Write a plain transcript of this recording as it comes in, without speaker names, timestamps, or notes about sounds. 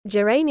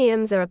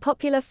Geraniums are a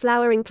popular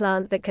flowering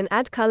plant that can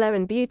add color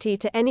and beauty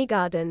to any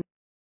garden.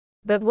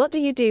 But what do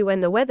you do when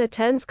the weather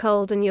turns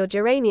cold and your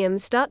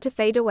geraniums start to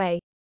fade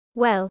away?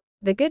 Well,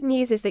 the good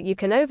news is that you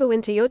can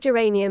overwinter your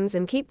geraniums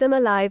and keep them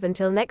alive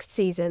until next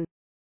season.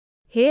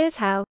 Here's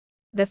how.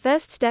 The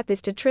first step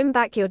is to trim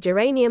back your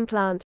geranium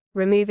plant,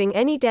 removing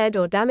any dead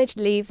or damaged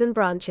leaves and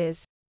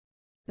branches.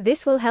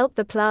 This will help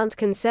the plant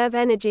conserve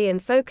energy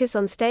and focus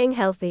on staying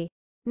healthy.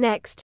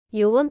 Next,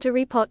 you'll want to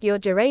repot your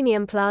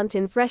geranium plant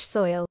in fresh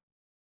soil.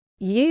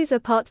 Use a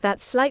pot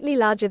that's slightly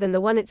larger than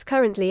the one it's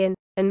currently in,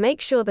 and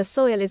make sure the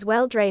soil is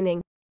well draining.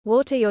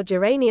 Water your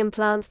geranium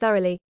plant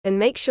thoroughly, and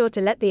make sure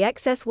to let the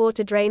excess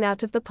water drain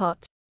out of the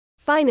pot.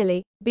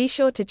 Finally, be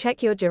sure to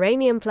check your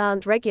geranium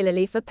plant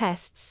regularly for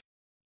pests.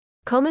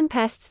 Common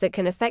pests that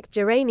can affect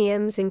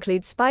geraniums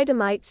include spider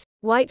mites,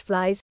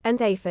 whiteflies,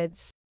 and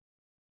aphids.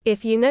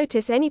 If you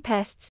notice any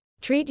pests,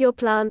 treat your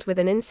plant with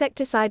an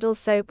insecticidal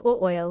soap or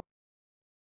oil.